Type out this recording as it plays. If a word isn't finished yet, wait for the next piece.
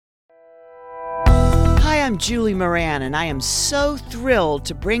I'm Julie Moran, and I am so thrilled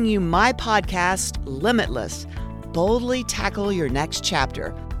to bring you my podcast, Limitless. Boldly tackle your next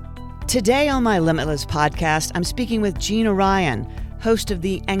chapter. Today on my Limitless podcast, I'm speaking with Gina Ryan, host of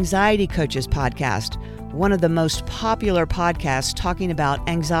the Anxiety Coaches podcast, one of the most popular podcasts talking about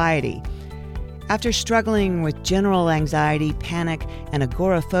anxiety. After struggling with general anxiety, panic, and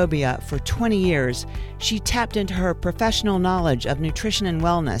agoraphobia for 20 years, she tapped into her professional knowledge of nutrition and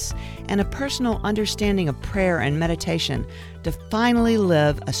wellness and a personal understanding of prayer and meditation to finally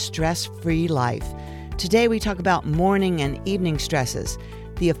live a stress-free life. Today we talk about morning and evening stresses,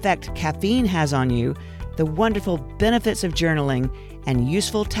 the effect caffeine has on you, the wonderful benefits of journaling, and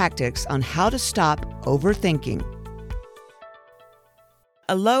useful tactics on how to stop overthinking.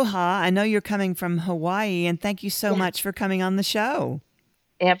 Aloha. I know you're coming from Hawaii, and thank you so much for coming on the show.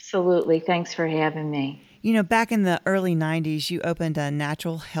 Absolutely. Thanks for having me. You know, back in the early 90s, you opened a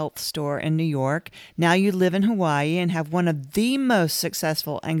natural health store in New York. Now you live in Hawaii and have one of the most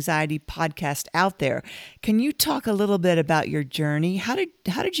successful anxiety podcasts out there. Can you talk a little bit about your journey? How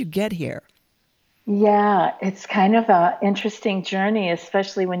did you get here? Yeah, it's kind of an interesting journey,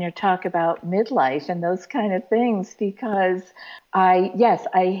 especially when you talk about midlife and those kind of things, because I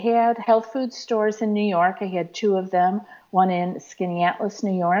had health food stores in New York. I had two of them, one in Skaneateles,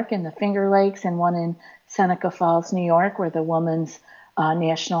 New York, in the Finger Lakes, and one in Seneca Falls, New York, where the Women's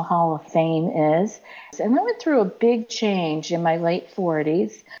National Hall of Fame is. And I went through a big change in my late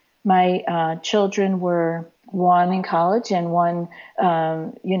 40s. My children were one in college and one,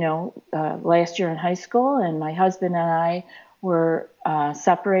 last year in high school. And my husband and I were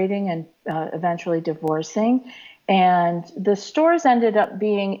separating and eventually divorcing. And the stores ended up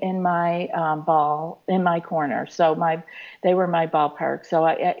being in my in my corner. So they were my ballpark. So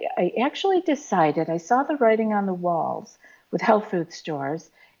I actually decided, I saw the writing on the walls with health food stores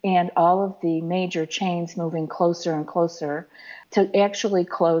and all of the major chains moving closer and closer to actually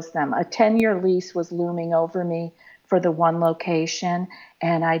close them. A 10-year lease was looming over me for the one location,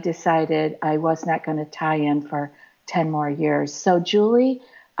 and I decided I was not going to tie in for 10 more years. So, Julie,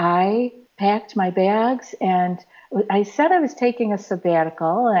 I packed my bags, and I said I was taking a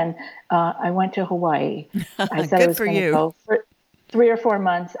sabbatical, and I went to Hawaii. I said I was going to go for 3 or 4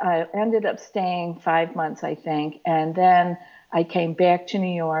 months. I ended up staying 5 months, I think, and then I came back to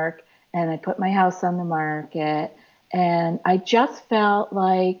New York, and I put my house on the market. And I just felt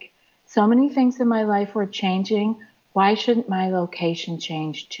like so many things in my life were changing. Why shouldn't my location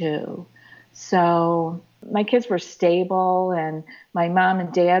change too? So my kids were stable, and my mom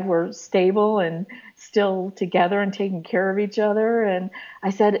and dad were stable and still together and taking care of each other. And I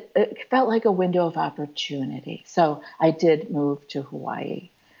said it felt like a window of opportunity. So I did move to Hawaii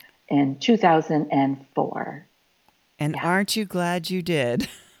in 2004. And aren't you glad you did?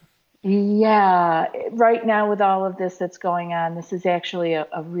 Yeah, right now with all of this that's going on, this is actually a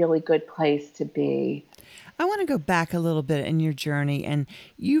really good place to be. I want to go back a little bit in your journey, and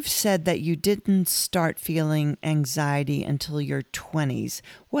you've said that you didn't start feeling anxiety until your 20s.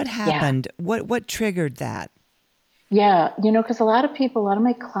 What happened? Yeah. What triggered that? Yeah, because a lot of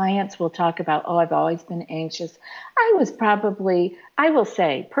my clients will talk about, I've always been anxious. I will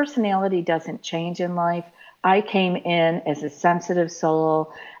say, personality doesn't change in life. I came in as a sensitive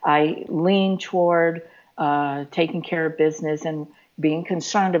soul. I leaned toward taking care of business and being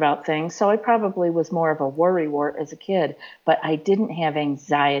concerned about things. So I probably was more of a worrywart as a kid, but I didn't have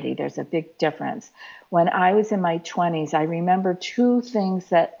anxiety. There's a big difference. When I was in my 20s, I remember two things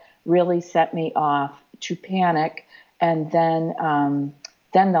that really set me off to panic, and then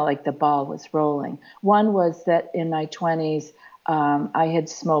the ball was rolling. One was that in my 20s, I had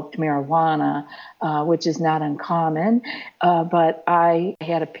smoked marijuana, which is not uncommon, but I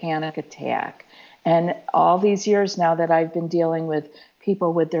had a panic attack. And all these years now that I've been dealing with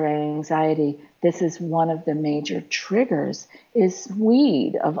people with their anxiety, this is one of the major triggers, is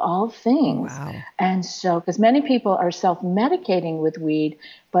weed of all things. Wow. And so, because many people are self-medicating with weed,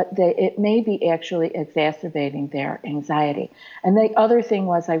 but it may be actually exacerbating their anxiety. And the other thing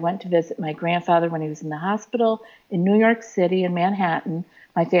was, I went to visit my grandfather when he was in the hospital in New York City in Manhattan.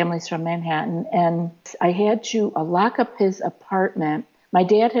 My family's from Manhattan. And I had to lock up his apartment. My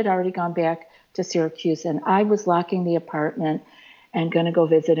dad had already gone back to Syracuse, and I was locking the apartment and going to go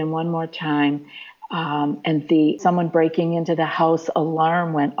visit him one more time. And someone breaking into the house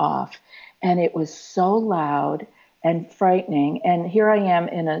alarm went off, and it was so loud and frightening. And here I am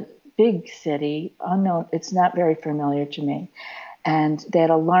in a big city, unknown. It's not very familiar to me. And that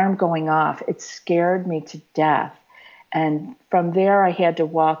alarm going off, it scared me to death. And from there, I had to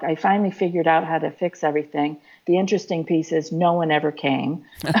walk. I finally figured out how to fix everything. The interesting piece is no one ever came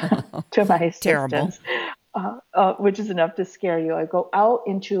to my assistance. Terrible. which is enough to scare you.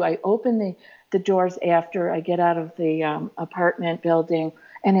 I open the doors after I get out of the apartment building,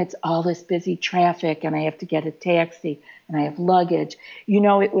 and it's all this busy traffic, and I have to get a taxi, and I have luggage.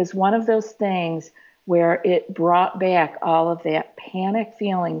 It was one of those things where it brought back all of that panic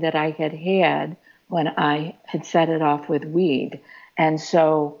feeling that I had had when I had set it off with weed. And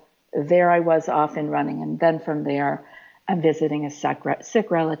so there I was off and running. And then from there, I'm visiting a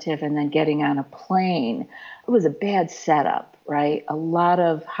sick relative and then getting on a plane. It was a bad setup, right? A lot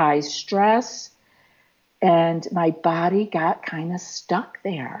of high stress, and my body got kind of stuck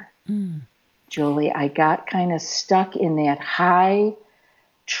there. Julie, I got kind of stuck in that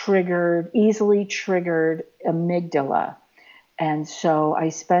easily triggered amygdala. And so I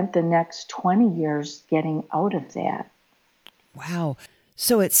spent the next 20 years getting out of that. Wow.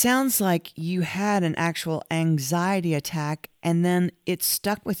 So it sounds like you had an actual anxiety attack and then it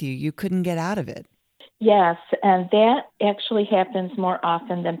stuck with you. You couldn't get out of it. Yes, and that actually happens more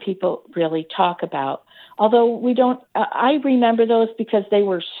often than people really talk about. Although I remember those because they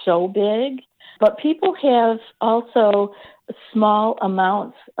were so big, but people have also small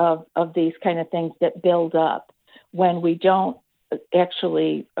amounts of these kind of things that build up when we don't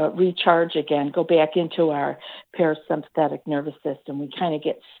actually recharge again, go back into our parasympathetic nervous system. We kind of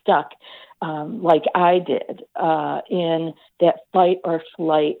get stuck, like I did, in that fight or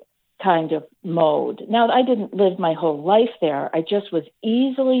flight kind of mode. Now, I didn't live my whole life there. I just was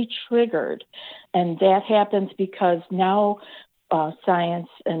easily triggered. And that happens because now science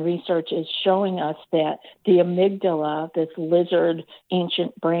and research is showing us that the amygdala, this lizard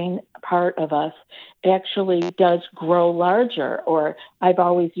ancient brain part of us, actually does grow larger. Or I've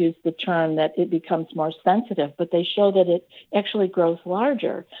always used the term that it becomes more sensitive, but they show that it actually grows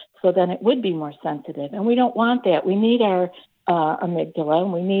larger. So then it would be more sensitive. And we don't want that. We need our amygdala,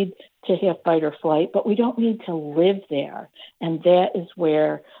 and we need to have fight or flight, but we don't need to live there. And that is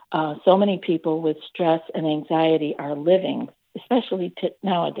where so many people with stress and anxiety are living, especially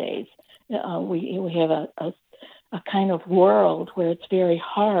nowadays. We have a kind of world where it's very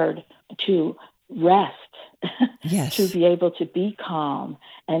hard to rest, Yes. to be able to be calm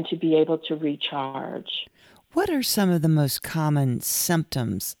and to be able to recharge. What are some of the most common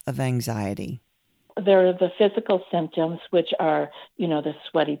symptoms of anxiety? There are the physical symptoms, which are, the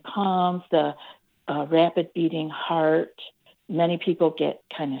sweaty palms, the rapid beating heart. Many people get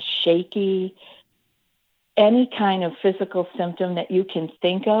kind of shaky. Any kind of physical symptom that you can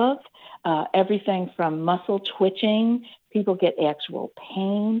think of, everything from muscle twitching, people get actual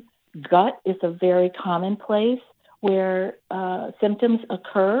pain. Gut is a very common place where symptoms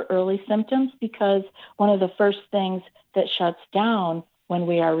occur, early symptoms, because one of the first things that shuts down when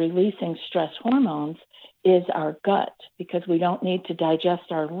we are releasing stress hormones is our gut, because we don't need to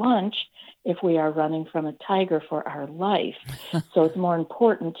digest our lunch if we are running from a tiger for our life. So it's more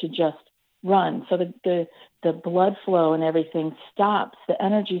important to just run. So the blood flow and everything stops. The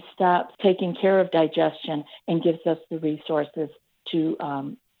energy stops taking care of digestion and gives us the resources to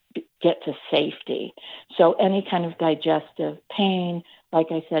get to safety. So any kind of digestive pain, like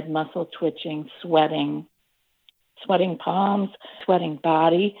I said, muscle twitching, sweating palms, sweating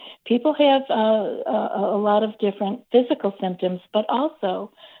body. People have a lot of different physical symptoms, but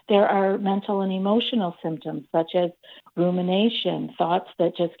also there are mental and emotional symptoms such as rumination, thoughts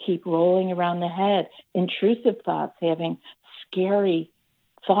that just keep rolling around the head, intrusive thoughts, having scary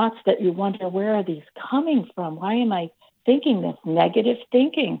thoughts that you wonder, where are these coming from? Why am I thinking this? Negative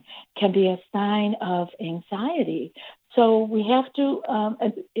thinking can be a sign of anxiety. So we have to,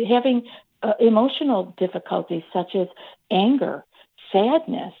 having emotional difficulties such as anger,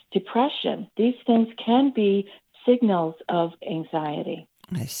 sadness, depression. These things can be signals of anxiety.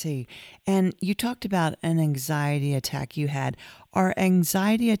 I see. And you talked about an anxiety attack you had. Are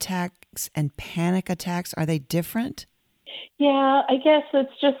anxiety attacks and panic attacks, are they different? Yeah, I guess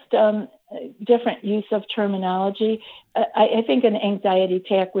it's just different use of terminology. I think an anxiety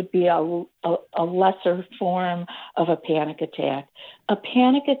attack would be a lesser form of a panic attack. A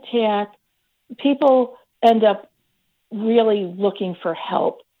panic attack, people end up really looking for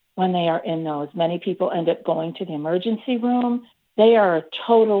help when they are in those. Many people end up going to the emergency room. They are a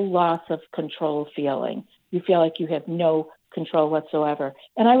total loss of control feeling. You feel like you have no control whatsoever.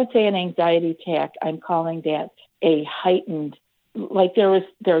 And I would say an anxiety attack, I'm calling that a heightened like there's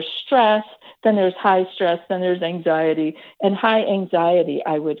stress, then there's high stress, then there's anxiety. And high anxiety,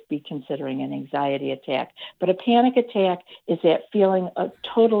 I would be considering an anxiety attack. But a panic attack is that feeling of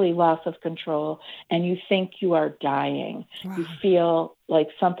totally loss of control, and you think you are dying. Wow. You feel like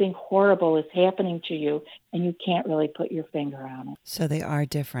something horrible is happening to you, and you can't really put your finger on it. So they are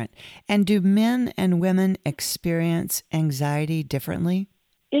different. And do men and women experience anxiety differently?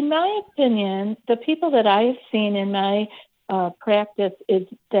 In my opinion, the people that I have seen in my practice is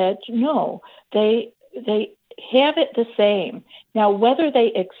that no, they have it the same. Now, whether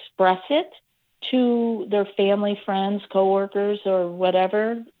they express it to their family, friends, coworkers, or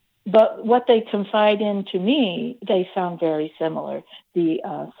whatever, but what they confide in to me, they sound very similar. The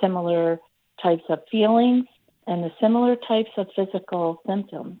similar types of feelings and the similar types of physical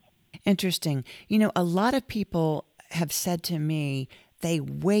symptoms. Interesting. You know, a lot of people have said to me they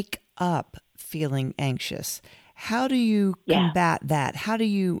wake up feeling anxious. How do you Yeah. combat that? How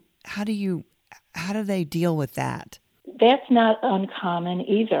do they deal with that? That's not uncommon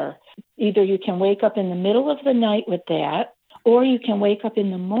either. Either you can wake up in the middle of the night with that, or you can wake up in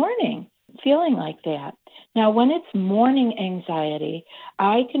the morning feeling like that. Now, when it's morning anxiety,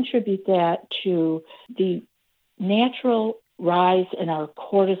 I contribute that to the natural rise in our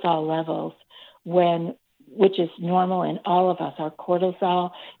cortisol levels which is normal in all of us. Our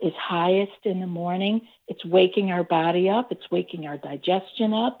cortisol is highest in the morning. It's waking our body up. It's waking our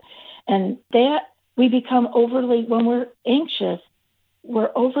digestion up. And that we become when we're anxious,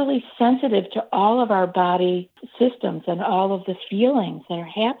 we're overly sensitive to all of our body systems and all of the feelings that are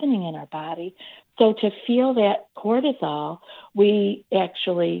happening in our body. So to feel that cortisol, we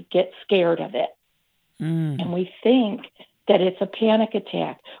actually get scared of it. And we think that it's a panic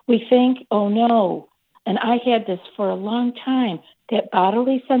attack. We think, oh no. And I had this for a long time, that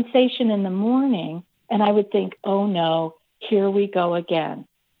bodily sensation in the morning, and I would think, oh no, here we go again.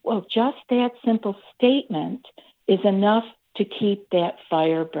 Well, just that simple statement is enough to keep that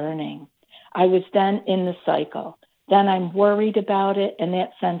fire burning. I was then in the cycle. Then I'm worried about it, and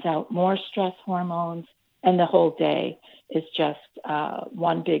that sends out more stress hormones, and the whole day is just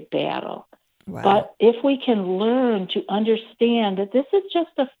one big battle. Wow. But if we can learn to understand that this is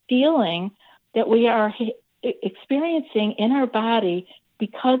just a feeling that we are experiencing in our body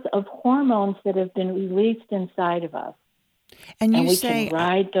because of hormones that have been released inside of us. And you we say can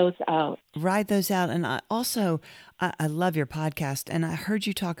ride those out. Ride those out. And I love your podcast. And I heard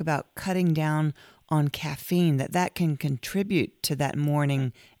you talk about cutting down on caffeine, that can contribute to that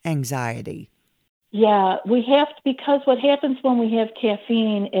morning anxiety. Yeah, we have to, because what happens when we have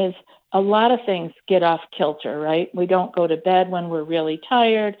caffeine is a lot of things get off kilter, right? We don't go to bed when we're really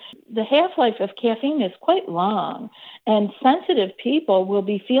tired. The half-life of caffeine is quite long, and sensitive people will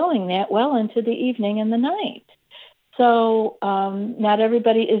be feeling that well into the evening and the night. So not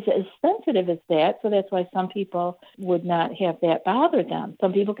everybody is as sensitive as that, so that's why some people would not have that bother them.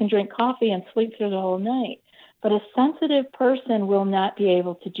 Some people can drink coffee and sleep through the whole night, but a sensitive person will not be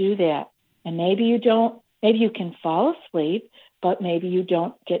able to do that. And maybe you can fall asleep, but maybe you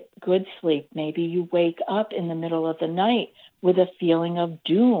don't get good sleep. Maybe you wake up in the middle of the night with a feeling of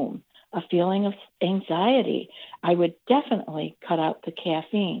doom, a feeling of anxiety. I would definitely cut out the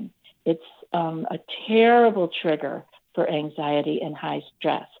caffeine. It's a terrible trigger for anxiety and high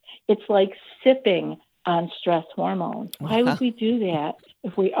stress. It's like sipping on stress hormones. Wow. Why would we do that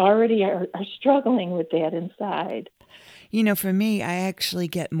if we already are struggling with that inside? You know, for me, I actually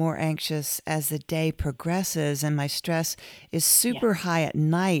get more anxious as the day progresses, and my stress is super high at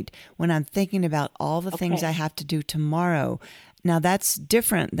night when I'm thinking about all the things I have to do tomorrow. Now, that's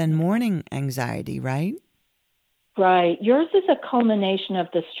different than morning anxiety, right? Right. Yours is a culmination of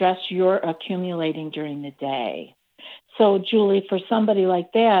the stress you're accumulating during the day. So, Julie, for somebody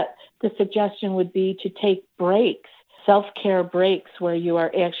like that, the suggestion would be to take breaks, self-care breaks, where you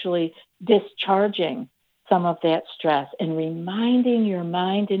are actually discharging some of that stress and reminding your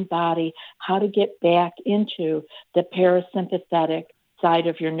mind and body how to get back into the parasympathetic side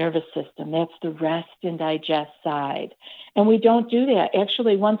of your nervous system. That's the rest and digest side. And we don't do that.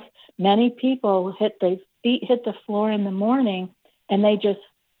 Actually, once many people feet hit the floor in the morning and they just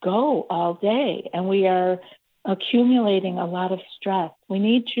go all day, and we are accumulating a lot of stress. We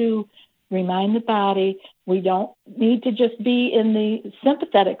need to remind the body we don't need to just be in the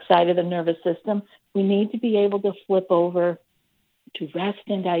sympathetic side of the nervous system. We need to be able to flip over to rest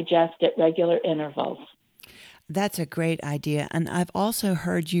and digest at regular intervals. That's a great idea. And I've also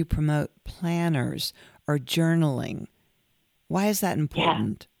heard you promote planners or journaling. Why is that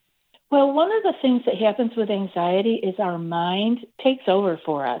important? Yeah. Well, one of the things that happens with anxiety is our mind takes over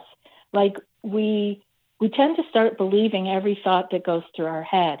for us. Like we we tend to start believing every thought that goes through our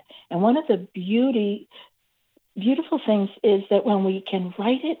head. And one of the beautiful things is that when we can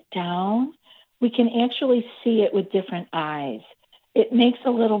write it down, we can actually see it with different eyes. It makes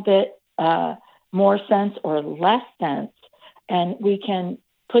a little bit more sense or less sense, and we can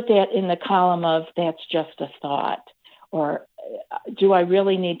put that in the column of that's just a thought, or do I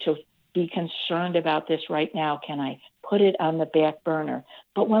really need to be concerned about this right now? Can I put it on the back burner?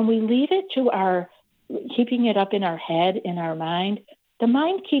 But when we leave it to keeping it up in our head, in our mind, the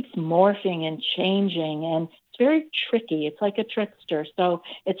mind keeps morphing and changing, and it's very tricky. It's like a trickster. So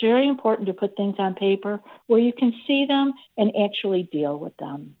it's very important to put things on paper where you can see them and actually deal with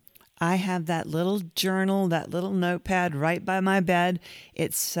them. I have that little journal, that little notepad right by my bed.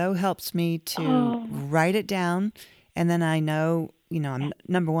 It so helps me to write it down. And then I know,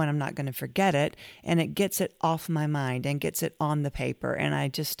 number one, I'm not going to forget it. And it gets it off my mind and gets it on the paper. And I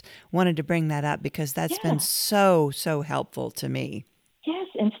just wanted to bring that up because that's been so helpful to me. Yes,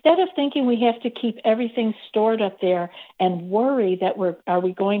 instead of thinking we have to keep everything stored up there and worry that are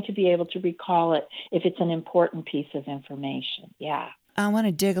we going to be able to recall it if it's an important piece of information. Yeah. I want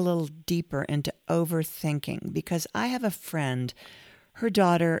to dig a little deeper into overthinking because I have a friend, her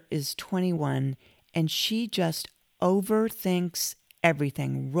daughter is 21, and she just overthinks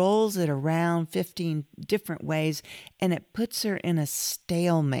everything, rolls it around 15 different ways, and it puts her in a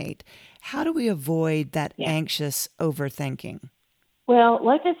stalemate. How do we avoid that anxious overthinking? Well,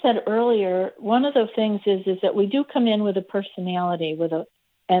 like I said earlier, one of the things is that we do come in with a personality,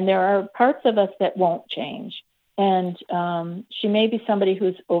 and there are parts of us that won't change. And she may be somebody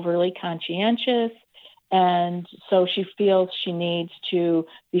who's overly conscientious, and so she feels she needs to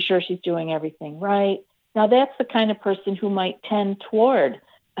be sure she's doing everything right. Now, that's the kind of person who might tend toward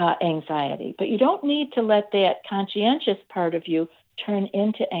anxiety, but you don't need to let that conscientious part of you turn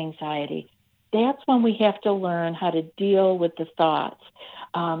into anxiety. That's when we have to learn how to deal with the thoughts.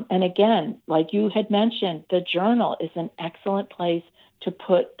 And again, like you had mentioned, the journal is an excellent place to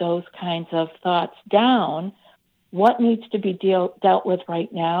put those kinds of thoughts down. What needs to be dealt with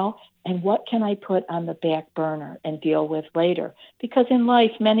right now, and what can I put on the back burner and deal with later? Because in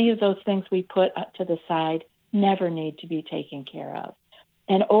life, many of those things we put up to the side never need to be taken care of.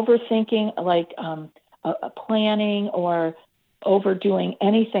 And overthinking, like planning or overdoing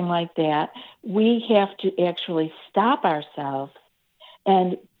anything like that, we have to actually stop ourselves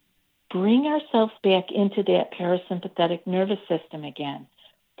and bring ourselves back into that parasympathetic nervous system again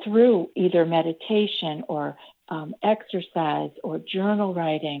through either meditation or exercise or journal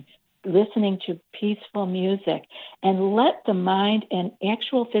writing, listening to peaceful music, and let the mind and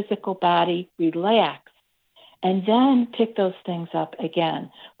actual physical body relax, and then pick those things up again.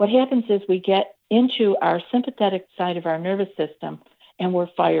 What happens is we get into our sympathetic side of our nervous system, and we're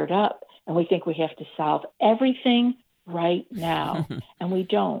fired up, and we think we have to solve everything right now, and we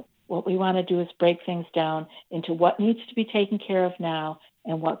don't. What we want to do is break things down into what needs to be taken care of now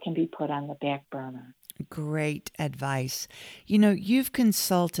and what can be put on the back burner. Great advice. You've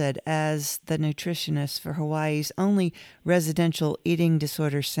consulted as the nutritionist for Hawaii's only residential eating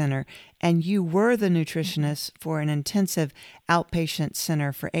disorder center, and you were the nutritionist for an intensive outpatient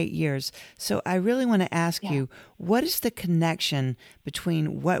center for 8 years. So I really want to ask you, what is the connection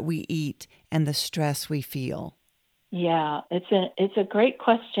between what we eat and the stress we feel? Yeah, it's a great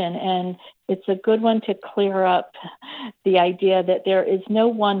question, and it's a good one to clear up the idea that there is no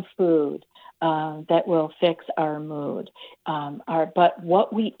one food that will fix our mood. But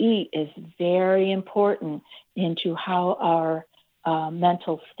what we eat is very important into how our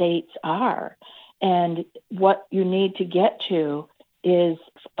mental states are. And what you need to get to is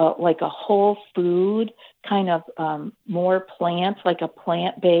like a whole food, kind of more plants, like a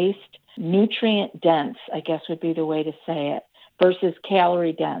plant-based, nutrient dense, I guess would be the way to say it, versus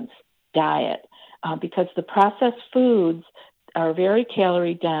calorie dense diet. Because the processed foods are very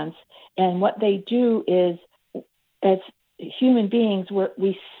calorie dense. And what they do is, as human beings,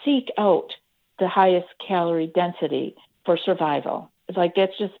 we seek out the highest calorie density for survival. It's like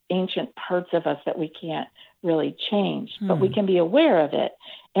that's just ancient parts of us that we can't really change, but we can be aware of it,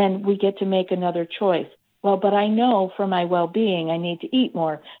 and we get to make another choice. Well, but I know for my well-being, I need to eat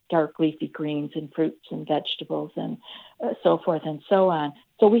more dark leafy greens and fruits and vegetables and so forth and so on.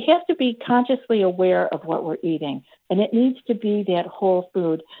 So we have to be consciously aware of what we're eating, and it needs to be that whole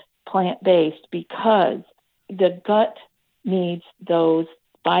food, plant-based, because the gut needs those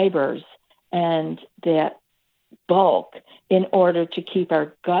fibers and that bulk in order to keep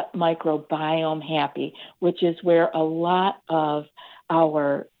our gut microbiome happy, which is where a lot of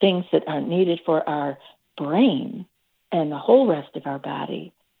our things that are needed for our brain and the whole rest of our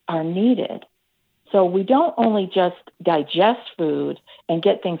body are needed. So we don't only just digest food and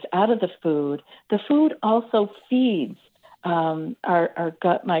get things out of the food also feeds our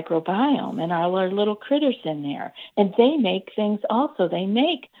gut microbiome and all our little critters in there. And they make things also. They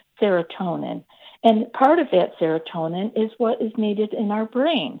make serotonin. And part of that serotonin is what is needed in our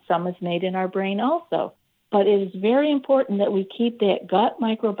brain. Some is made in our brain also. But it is very important that we keep that gut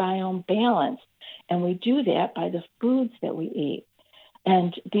microbiome balanced. And we do that by the foods that we eat.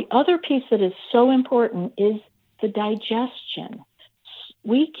 And the other piece that is so important is the digestion.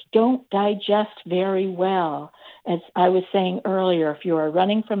 We don't digest very well. As I was saying earlier, if you are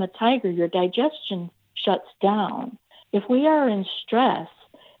running from a tiger, your digestion shuts down. If we are in stress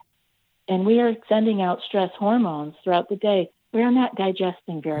and we are sending out stress hormones throughout the day, we are not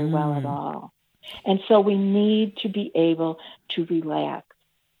digesting very well at all. And so we need to be able to relax.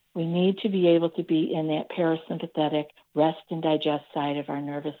 We need to be able to be in that parasympathetic rest and digest side of our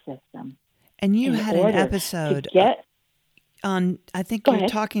nervous system. And you had an episode on, I think you're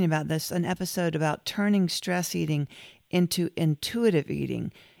talking about this, an episode about turning stress eating into intuitive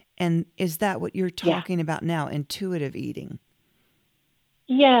eating. And is that what you're talking about now, intuitive eating?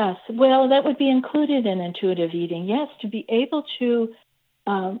 Yes. Well, that would be included in intuitive eating. Yes, to be able to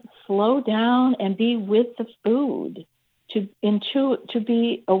slow down and be with the food. To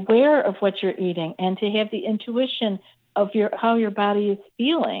be aware of what you're eating and to have the intuition of how your body is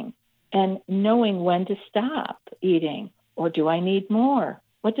feeling and knowing when to stop eating, or do I need more?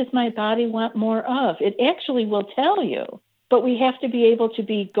 What does my body want more of? It actually will tell you, but we have to be able to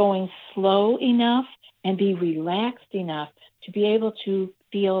be going slow enough and be relaxed enough to be able to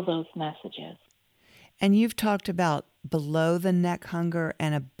feel those messages. And you've talked about below the neck hunger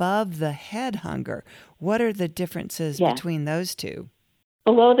and above the head hunger. What are the differences between those two?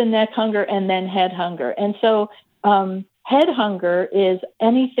 Below the neck hunger and then head hunger. And so head hunger is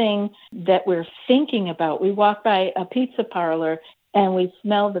anything that we're thinking about. We walk by a pizza parlor and we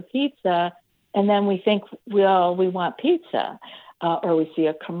smell the pizza and then we think, well, we want pizza. Or we see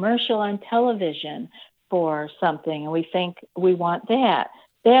a commercial on television for something and we think we want that.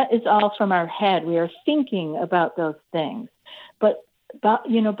 That is all from our head. We are thinking about those things. But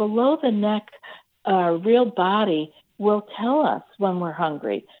below the neck, our real body will tell us when we're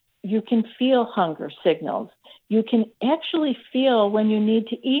hungry. You can feel hunger signals. You can actually feel when you need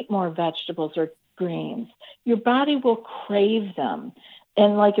to eat more vegetables or greens. Your body will crave them.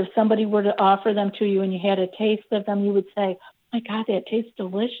 And like if somebody were to offer them to you and you had a taste of them, you would say, oh my God, that tastes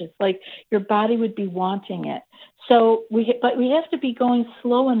delicious. Like your body would be wanting it. So we have to be going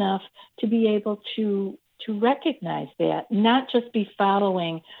slow enough to be able to recognize that, not just be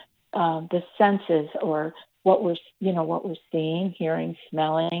following the senses or what we're seeing, hearing,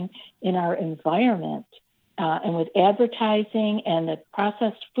 smelling in our environment. And with advertising and the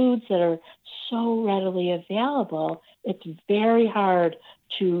processed foods that are so readily available, it's very hard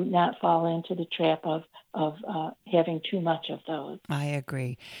to not fall into the trap of having too much of those. I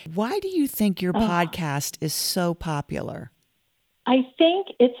agree. Why do you think your podcast is so popular? I think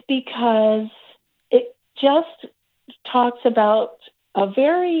it's because it just talks about a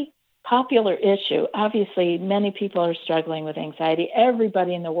very popular issue. Obviously, many people are struggling with anxiety.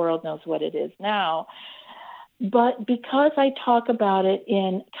 Everybody in the world knows what it is now. But because I talk about it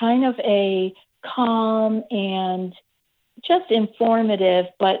in kind of a calm and just informative,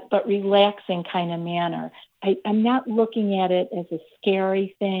 but relaxing kind of manner, I'm not looking at it as a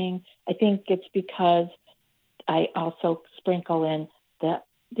scary thing. I think it's because I also sprinkle in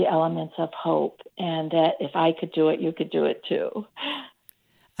the elements of hope, and that if I could do it, you could do it too.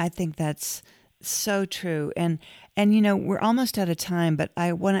 I think that's so true. And we're almost out of time, but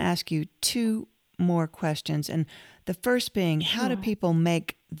I want to ask you two more questions. And the first being, how do people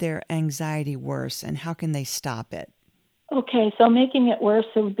make their anxiety worse and how can they stop it? Okay, so making it worse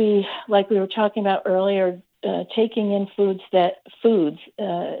would be, like we were talking about earlier, taking in foods that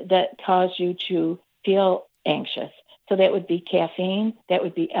cause you to feel anxious. So that would be caffeine, that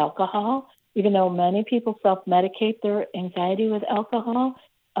would be alcohol. Even though many people self-medicate their anxiety with alcohol,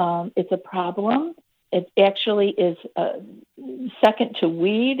 it's a problem. It actually is second to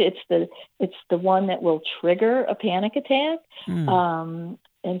weed. It's the one that will trigger a panic attack.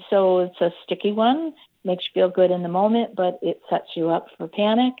 And so it's a sticky one. Makes you feel good in the moment, but it sets you up for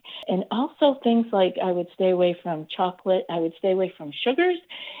panic. And also things like I would stay away from chocolate. I would stay away from sugars.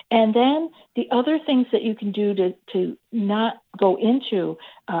 And then the other things that you can do to not go into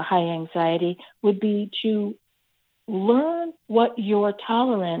high anxiety would be to learn what your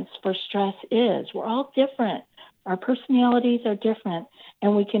tolerance for stress is. We're all different. Our personalities are different,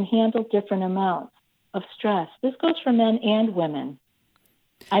 and we can handle different amounts of stress. This goes for men and women.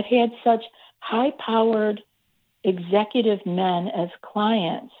 I've had such high-powered executive men as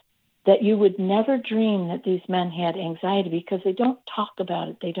clients that you would never dream that these men had anxiety because they don't talk about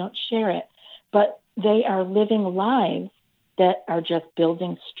it, they don't share it, but they are living lives that are just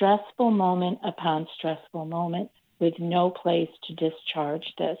building stressful moment upon stressful moment with no place to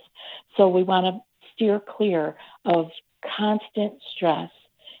discharge this. So we want to steer clear of constant stress.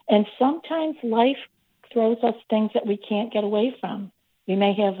 And sometimes life throws us things that we can't get away from. We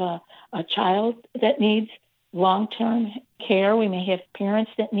may have a child that needs long-term care. We may have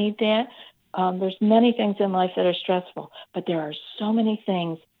parents that need that. There's many things in life that are stressful, but there are so many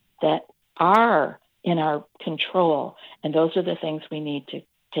things that are in our control, and those are the things we need to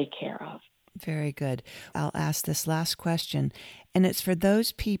take care of. Very good. I'll ask this last question, and it's for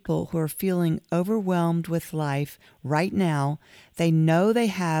those people who are feeling overwhelmed with life right now. They know they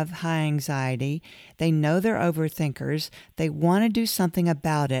have high anxiety. They know they're overthinkers. They want to do something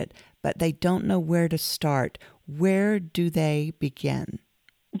about it, but they don't know where to start. Where do they begin?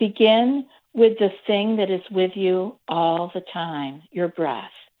 Begin with the thing that is with you all the time, your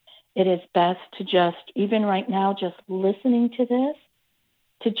breath. It is best to just, even right now, just listening to this,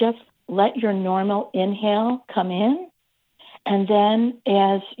 to just let your normal inhale come in. And then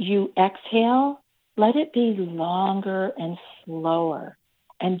as you exhale, let it be longer and slower.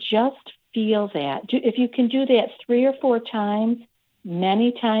 And just feel that. If you can do that 3 or 4 times,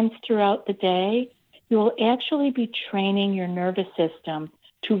 many times throughout the day, you will actually be training your nervous system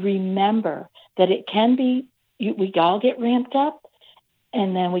to remember that it can be, we all get ramped up,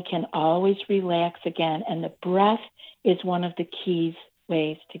 and then we can always relax again. And the breath is one of the keys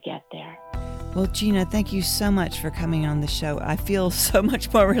ways to get there. Well, Gina, thank you so much for coming on the show. I feel so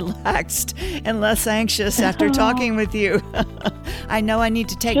much more relaxed and less anxious after talking with you. I know I need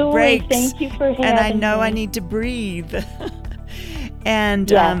to take Julie, breaks. Thank you for having And I know me. I need to breathe. And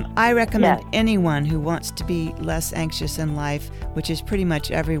Yes. I recommend Yes. anyone who wants to be less anxious in life, which is pretty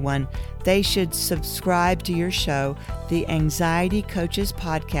much everyone, they should subscribe to your show, the Anxiety Coaches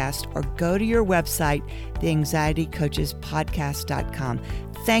Podcast, or go to your website, theanxietycoachespodcast.com.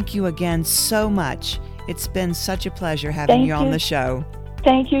 Thank you again so much. It's been such a pleasure having you on the show.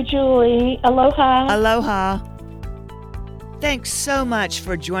 Thank you, Julie. Aloha. Aloha. Thanks so much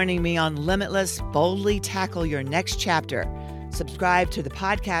for joining me on Limitless, Boldly Tackle Your Next Chapter. Subscribe to the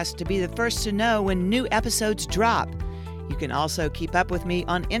podcast to be the first to know when new episodes drop. You can also keep up with me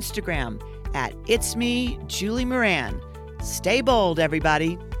on Instagram at It's Me, Julie Moran. Stay bold,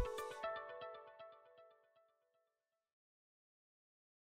 everybody.